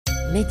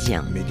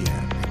ميديان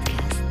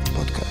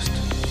بودكاست.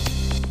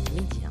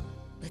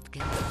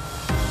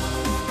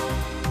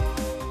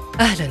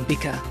 أهلا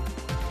بك.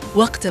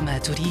 وقتما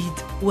تريد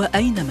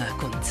وأينما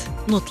كنت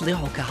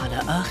نطلعك على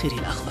آخر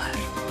الأخبار.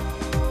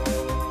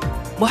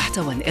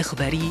 محتوى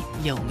إخباري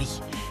يومي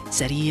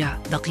سريع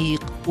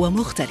دقيق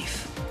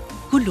ومختلف،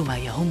 كل ما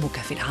يهمك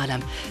في العالم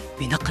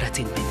بنقرة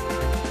منه.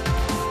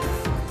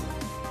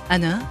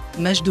 أنا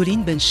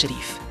مجدولين بن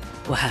شريف،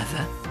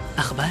 وهذا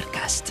أخبار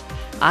كاست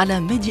على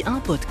ميديان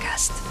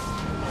بودكاست.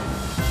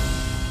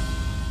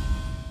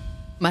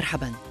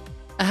 مرحباً.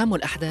 أهم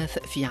الأحداث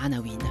في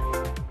عناوين.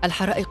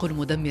 الحرائق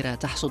المدمرة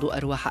تحصد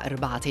أرواح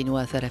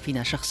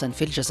 34 شخصاً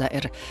في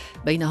الجزائر،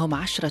 بينهم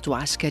 10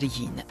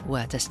 عسكريين،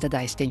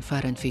 وتستدعي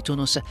استنفاراً في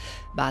تونس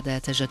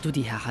بعد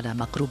تجددها على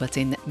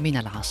مقربة من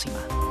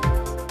العاصمة.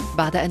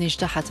 بعد أن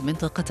اجتاحت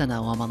منطقتنا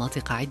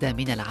ومناطق عدة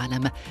من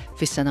العالم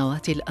في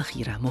السنوات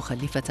الأخيرة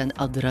مخلفة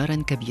أضراراً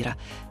كبيرة،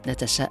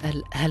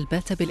 نتساءل هل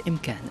بات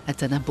بالإمكان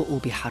التنبؤ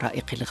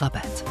بحرائق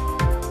الغابات؟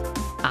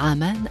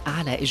 عامان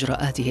على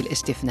إجراءاته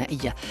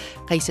الاستثنائية.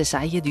 قيس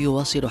سعيد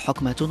يواصل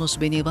حكم تونس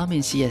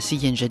بنظام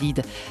سياسي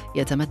جديد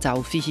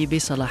يتمتع فيه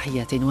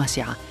بصلاحيات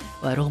واسعة،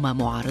 ورغم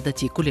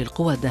معارضة كل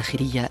القوى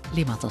الداخلية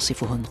لما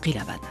تصفه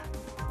انقلاباً.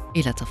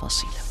 إلى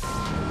التفاصيل.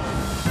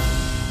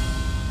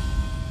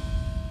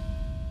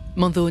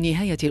 منذ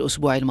نهاية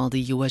الأسبوع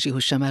الماضي يواجه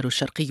الشمال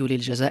الشرقي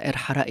للجزائر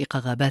حرائق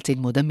غابات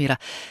مدمرة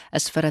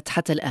أسفرت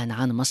حتى الآن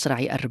عن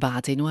مصرع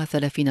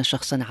 34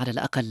 شخصاً على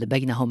الأقل،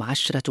 بينهم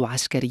 10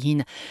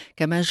 عسكريين،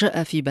 كما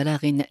جاء في بلاغ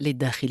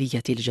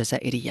للداخلية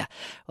الجزائرية.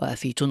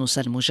 وفي تونس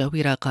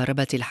المجاورة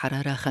قاربت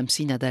الحرارة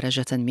 50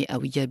 درجة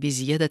مئوية،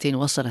 بزيادة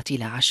وصلت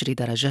إلى 10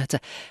 درجات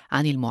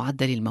عن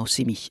المعدل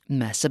الموسمي،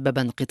 ما سبب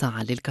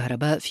انقطاعاً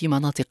للكهرباء في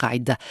مناطق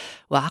عدة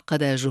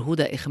وعقد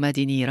جهود إخماد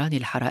نيران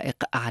الحرائق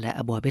على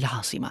أبواب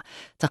العاصمة.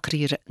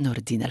 تقرير نور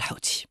الدين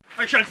الحوتي.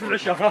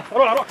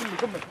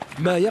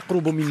 ما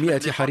يقرب من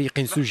 100 حريق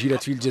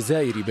سجلت في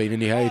الجزائر بين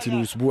نهاية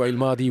الأسبوع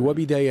الماضي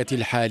وبداية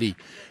الحالي،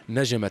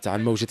 نجمت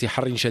عن موجة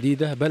حر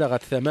شديدة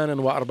بلغت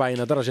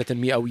 48 درجة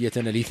مئوية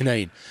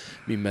الاثنين،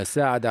 مما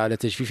ساعد على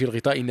تجفيف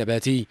الغطاء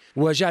النباتي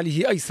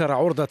وجعله أيسر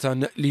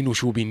عرضة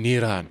لنشوب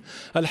النيران.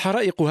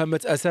 الحرائق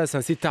همت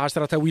أساسا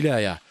 16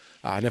 ولاية،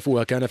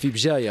 أعنفها كان في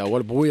بجاية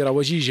والبويرة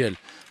وجيجل،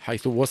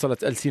 حيث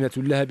وصلت ألسنة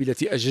اللهب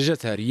التي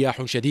أججتها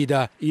رياح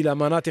شديدة إلى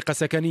مناطق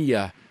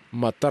سكنية،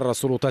 ما اضطر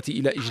السلطات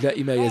إلى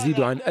إجلاء ما يزيد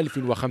عن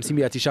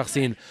 1500 شخص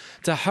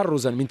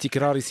تحرزا من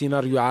تكرار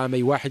سيناريو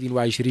عامي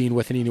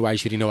 21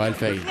 و22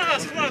 و2000.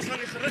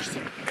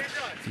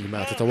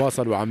 فيما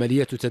تتواصل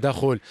عملية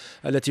التدخل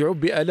التي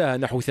عبئ لها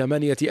نحو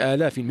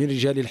 8000 من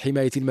رجال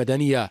الحماية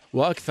المدنية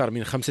وأكثر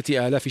من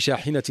 5000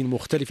 شاحنة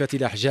مختلفة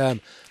الأحجام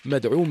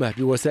مدعومة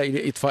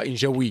بوسائل إطفاء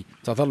جوي،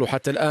 تظل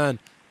حتى الآن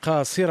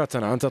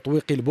قاصرة عن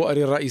تطويق البؤر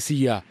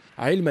الرئيسية،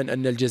 علما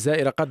أن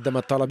الجزائر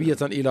قدمت طلبية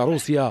إلى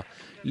روسيا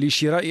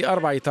لشراء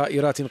 4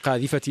 طائرات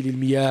قاذفة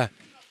للمياه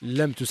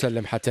لم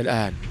تسلم حتى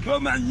الآن.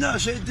 ما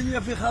عندناش، الدنيا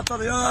في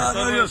خطر يا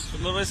رئيس.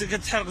 الرئيس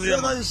كتحرق يا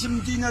رئيس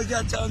المدينة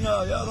كاع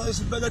يا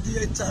رئيس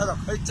البلدية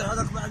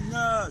يتحرق ما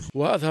عندناش.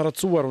 وأظهرت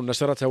صور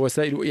نشرتها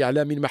وسائل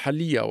إعلام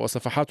محلية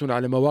وصفحات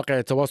على مواقع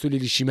التواصل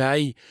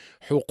الاجتماعي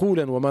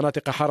حقولا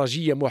ومناطق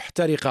حرجية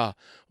محترقة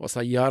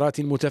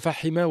وسيارات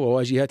متفحمة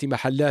وواجهات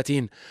محلات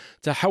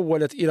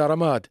تحولت إلى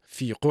رماد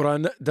في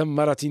قرى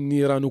دمرت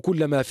النيران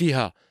كل ما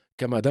فيها،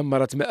 كما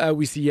دمرت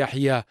مآوي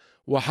سياحية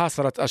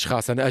وحاصرت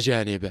أشخاصا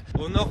أجانب.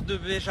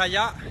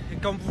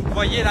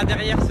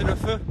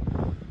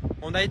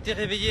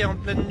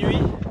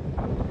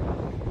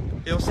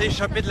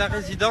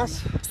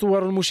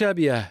 صور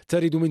مشابهة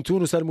ترد من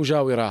تونس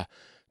المجاورة.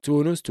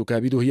 تونس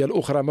تكابد هي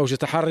الأخرى موجة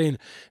حر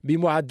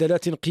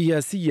بمعدلات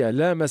قياسية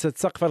لامست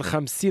سقف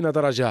 50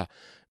 درجة،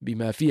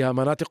 بما فيها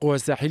مناطقها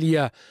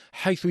الساحلية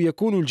حيث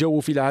يكون الجو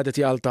في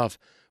العادة ألطف.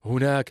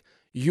 هناك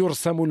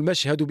يرسم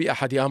المشهد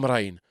بأحد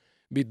أمرين: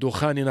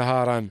 بالدخان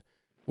نهارا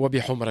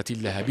وبحمرة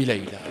اللهب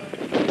ليلا.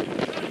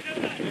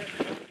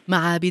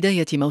 مع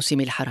بداية موسم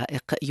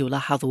الحرائق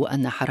يلاحظ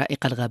أن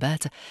حرائق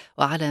الغابات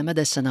وعلى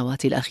مدى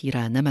السنوات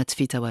الأخيرة نمت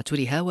في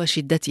تواترها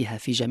وشدتها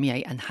في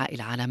جميع أنحاء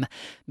العالم،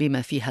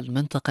 بما فيها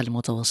المنطقة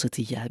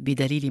المتوسطية،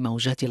 بدليل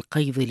موجات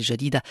القيظ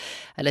الجديدة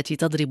التي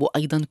تضرب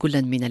أيضا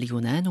كلا من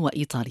اليونان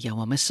وإيطاليا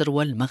ومصر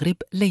والمغرب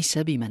ليس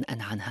بمنأى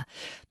عنها.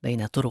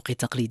 بين الطرق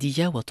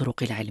التقليدية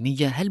والطرق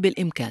العلمية، هل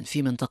بالإمكان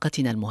في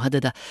منطقتنا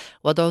المهددة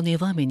وضع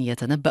نظام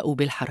يتنبأ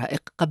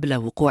بالحرائق قبل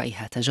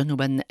وقوعها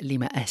تجنبا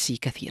لمآسي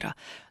كثيرة؟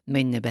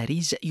 من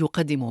باريس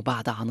يقدم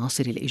بعض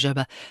عناصر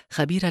الإجابة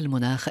خبير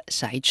المناخ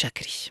سعيد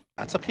شكري.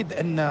 أعتقد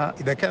أن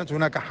إذا كانت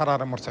هناك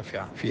حرارة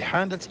مرتفعة في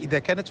حالة إذا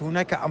كانت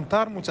هناك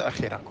أمطار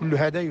متأخرة، كل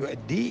هذا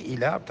يؤدي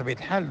إلى بطبيعة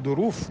الحال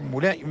ظروف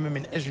ملائمة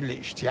من أجل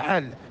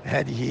اشتعال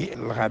هذه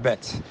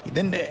الغابات.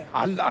 إذن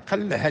على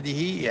الأقل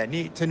هذه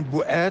يعني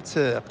تنبؤات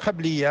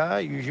قبلية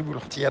يجب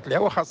الاحتياط لها،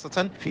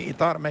 وخاصة في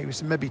إطار ما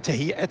يسمى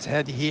بتهيئة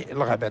هذه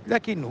الغابات.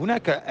 لكن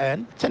هناك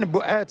الآن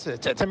تنبؤات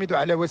تعتمد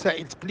على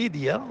وسائل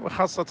تقليدية،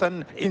 وخاصة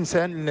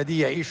الإنسان الذي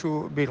يعيش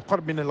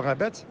بالقرب من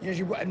الغابات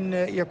يجب أن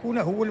يكون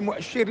هو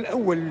المؤشر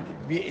الأول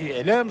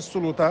بإعلام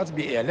السلطات،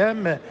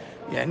 بإعلام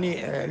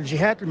يعني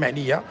الجهات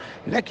المعنية.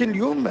 لكن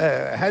اليوم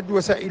هذه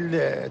وسائل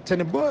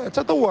التنبؤ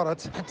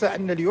تطورت حتى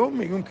أن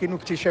اليوم يمكن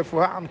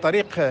اكتشافها عن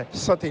طريق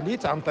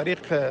الساتيليت، عن طريق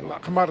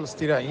الأقمار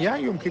الاصطناعية،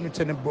 يمكن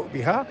التنبؤ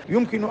بها،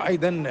 يمكن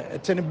أيضا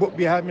التنبؤ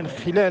بها من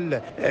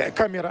خلال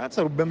كاميرات.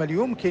 ربما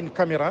اليوم كاين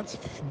كاميرات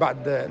في بعض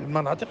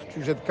المناطق،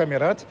 توجد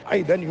كاميرات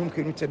أيضا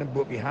يمكن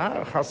التنبؤ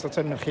بها،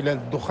 خاصة من خلال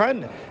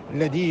الدخان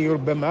الذي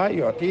ربما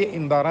يعطي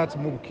إنذارات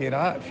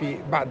مبكرة في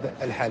بعض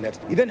الحالات.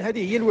 إذن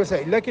هذه هي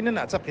الوسائل. لكن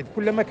نعتقد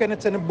كلما كان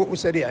التنبؤ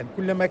سريعا،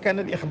 كلما كان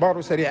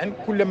الإخبار سريعا،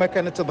 كلما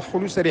كان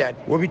التدخل سريعا،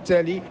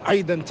 وبالتالي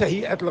أيضا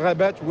تهيئة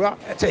الغابات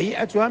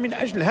وتهيئتها من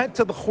أجل هذه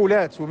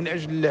التدخلات ومن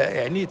أجل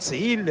يعني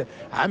تسهيل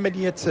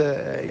عملية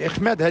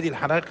إخماد هذه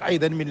الحرائق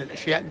أيضا من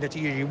الأشياء التي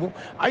يجب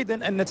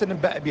أيضا أن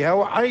نتنبأ بها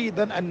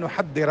وأيضا أن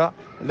نحضر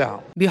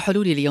لها.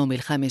 بحلول اليوم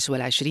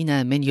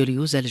 25 من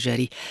يوليوز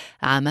الجاري،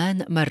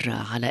 عامان مر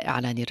على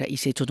إعلان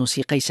الرئيس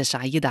التونسي قيس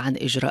سعيد عن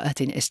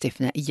إجراءات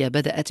استثنائية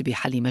بدأت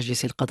بحل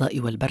مجلس القضاء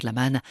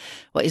والبرلمان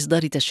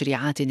وإصدار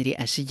تشريعات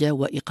رئاسية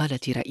وإقالة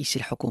رئيس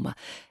الحكومة.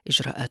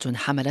 إجراءات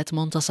حملت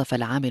منتصف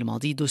العام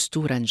الماضي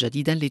دستورا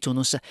جديدا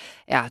لتونس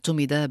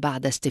اعتمد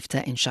بعد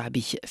استفتاء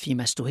شعبي،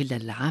 فيما استهل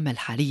العام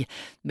الحالي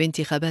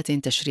بانتخابات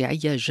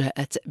تشريعية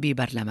جاءت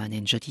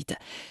ببرلمان جديد.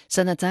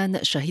 سنتان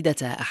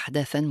شهدتا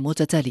أحداثا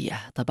متتالية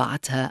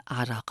طبعتها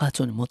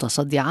عراقات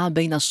متصدعة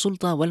بين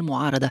السلطة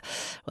والمعارضة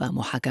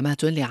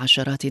ومحاكمات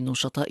لعشرات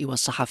النشطاء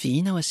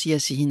والصحفيين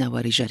والسياسيين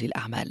ورجال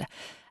الأعمال.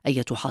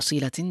 أية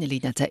حصيلة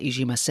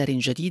لنتائج مسار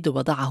جديد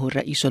وضعه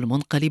الرئيس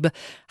المنقلب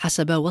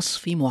حسب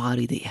وصف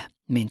معارضيه.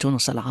 من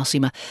تونس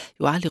العاصمة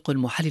يعلق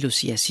المحلل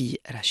السياسي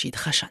رشيد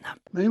خشنة.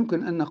 ما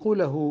يمكن أن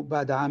نقوله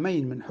بعد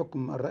عامين من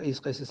حكم الرئيس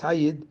قيس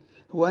سعيد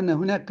هو أن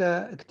هناك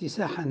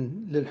اكتساحا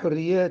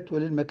للحريات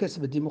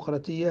وللمكاسب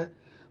الديمقراطية،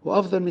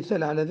 وأفضل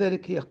مثال على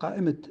ذلك هي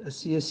قائمة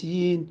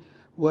السياسيين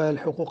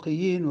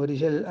والحقوقيين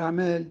ورجال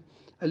الأعمال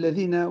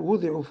الذين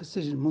وضعوا في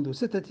السجن منذ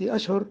 6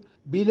 أشهر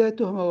بلا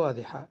تهمة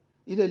واضحة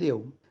إلى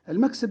اليوم.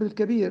 المكسب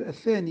الكبير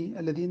الثاني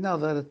الذي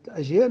ناضلت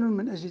أجيال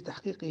من أجل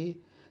تحقيقه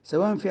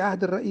سواء في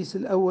عهد الرئيس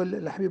الأول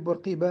الحبيب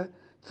بورقيبة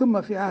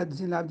ثم في عهد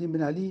زين العابدين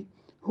بن علي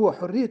هو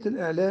حرية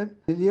الإعلام.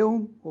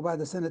 اليوم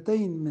وبعد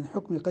 2 من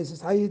حكم قيس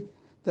سعيد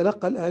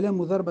تلقى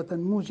الإعلام ضربة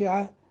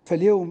موجعة،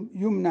 فاليوم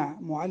يمنع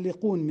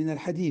معلقون من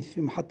الحديث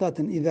في محطات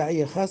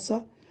إذاعية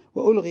خاصة،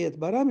 وألغيت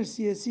برامج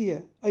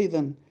سياسية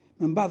أيضا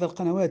من بعض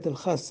القنوات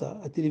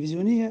الخاصة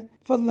التلفزيونية،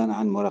 فضلا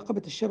عن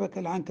مراقبة الشبكة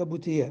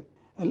العنكبوتية.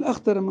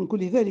 الأخطر من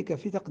كل ذلك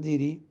في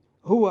تقديري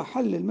هو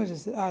حل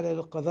المجلس الأعلى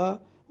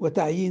للقضاء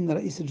وتعيين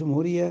رئيس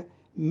الجمهورية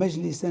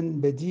مجلسا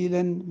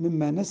بديلا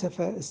مما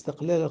نسف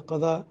استقلال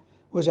القضاء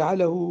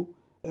وجعله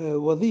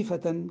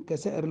وظيفة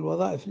كسائر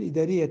الوظائف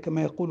الإدارية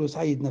كما يقول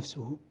سعيد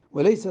نفسه،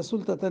 وليس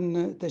سلطة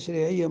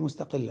تشريعية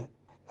مستقلة.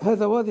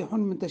 هذا واضح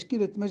من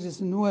تشكيلة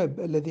مجلس النواب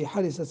الذي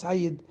حرص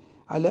سعيد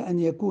على أن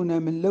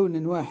يكون من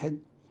لون واحد.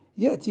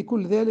 يأتي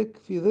كل ذلك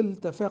في ظل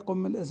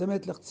تفاقم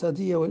الأزمات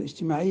الاقتصادية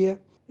والاجتماعية،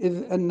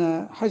 إذ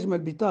أن حجم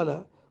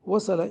البطالة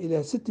وصل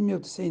إلى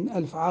 690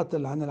 ألف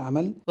عاطل عن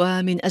العمل.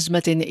 ومن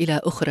أزمة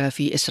إلى أخرى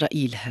في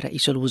إسرائيل،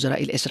 رئيس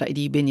الوزراء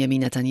الإسرائيلي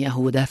بنيامين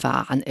نتنياهو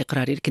دافع عن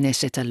إقرار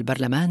الكنيسة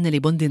البرلمان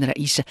لبند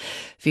رئيس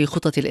في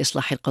خطة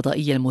الإصلاح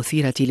القضائية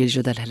المثيرة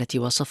للجدل التي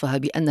وصفها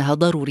بأنها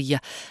ضرورية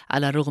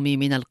على الرغم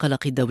من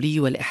القلق الدولي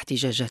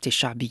والاحتجاجات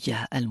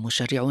الشعبية.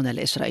 المشرعون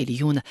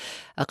الإسرائيليون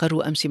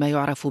أقروا أمس ما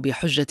يعرف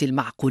بحجة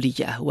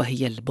المعقولية،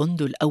 وهي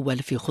البند الأول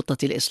في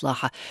خطة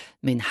الإصلاح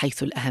من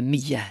حيث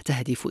الأهمية،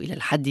 تهدف إلى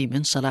الحد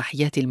من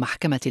صلاحيات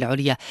المحكمة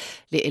العليا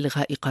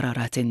لإلغاء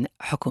قرارات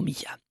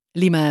حكومية.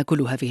 لما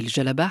كل هذه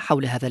الجلبة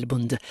حول هذا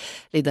البند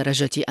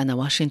لدرجة أن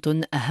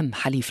واشنطن أهم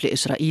حليف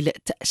لإسرائيل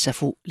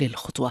تأسف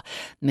للخطوة؟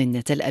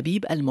 من تل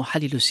أبيب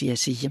المحلل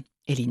السياسي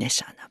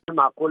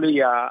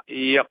المعقولية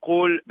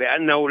يقول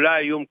بأنه لا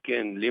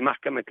يمكن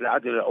لمحكمة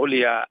العدل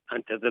العليا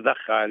أن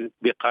تتدخل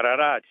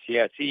بقرارات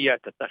سياسية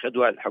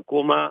تتخذها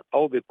الحكومة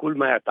أو بكل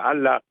ما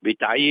يتعلق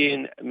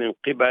بتعيين من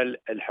قبل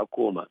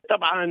الحكومة.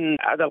 طبعا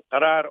هذا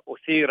القرار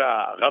أثير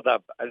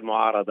غضب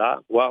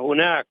المعارضة،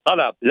 وهناك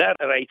طلب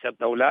لرئيس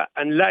الدولة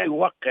أن لا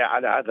يوقع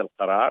على هذا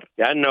القرار،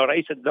 لأنه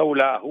رئيس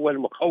الدولة هو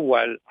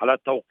المخول على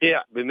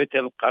التوقيع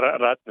بمثل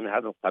قرارات من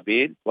هذا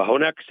القبيل.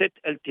 وهناك 6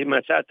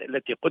 التماسات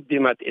التي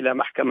قدمت إلى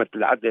محكمة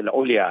العدل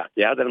العليا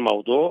لهذا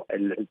الموضوع.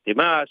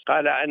 الالتماس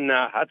قال أن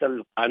هذا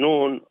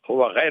القانون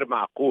هو غير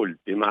معقول،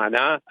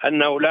 بمعنى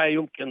أنه لا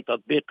يمكن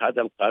تطبيق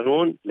هذا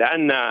القانون،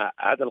 لأن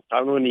هذا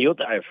القانون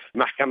يضعف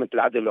محكمة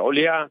العدل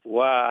العليا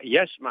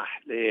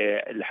ويسمح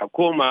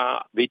للحكومة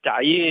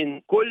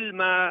بتعيين كل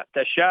ما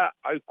تشاء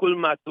أو كل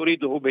ما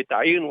تريده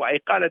بتعيين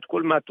وإقالة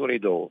كل ما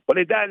تريده.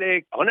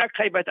 ولذلك هناك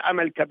خيبة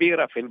عمل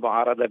كبيرة في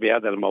المعارضة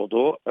بهذا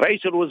الموضوع.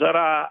 رئيس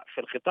الوزراء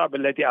في الخطاب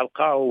الذي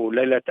ألقاه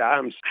ليلة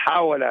أمس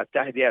حاول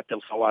تهدئة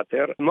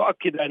الخواطر،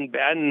 مؤكدا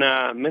بأن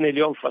من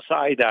اليوم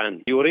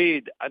فصاعدا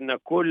يريد أن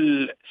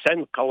كل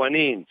سن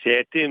قوانين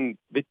سيتم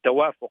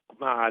بالتوافق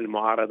مع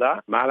المعارضة،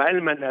 مع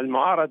العلم أن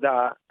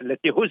المعارضة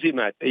التي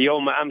هزمت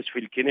يوم أمس في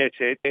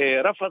الكنيست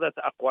رفضت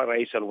أقوال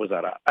رئيس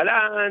الوزراء.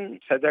 الآن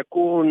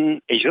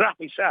ستكون إجراء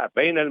حساب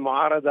بين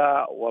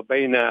المعارضة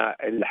وبين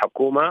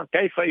الحكومة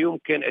كيف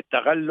يمكن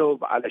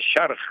التغلب على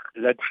الشرخ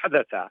الذي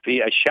حدث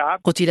في الشعب.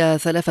 قتل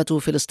 3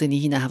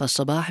 فلسطينيين هذا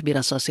الصباح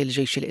برصاص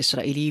الجيش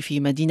الإسرائيلي في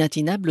مدينة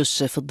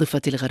نابلس في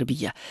الضفة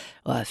الغربية.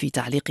 وفي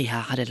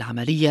تعليقها على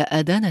العملية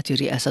أدانت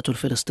الرئاسة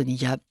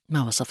الفلسطينية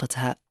ما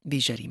وصفتها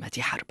بجريمة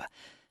حرب.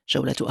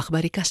 جولة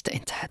أخبار كاست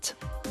انتهت.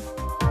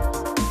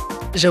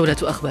 جولة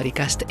أخبار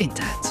كاست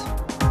انتهت.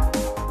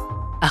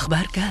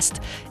 أخبار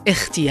كاست،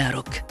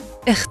 اختيارك،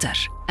 اختر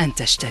أن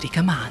تشترك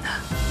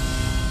معنا.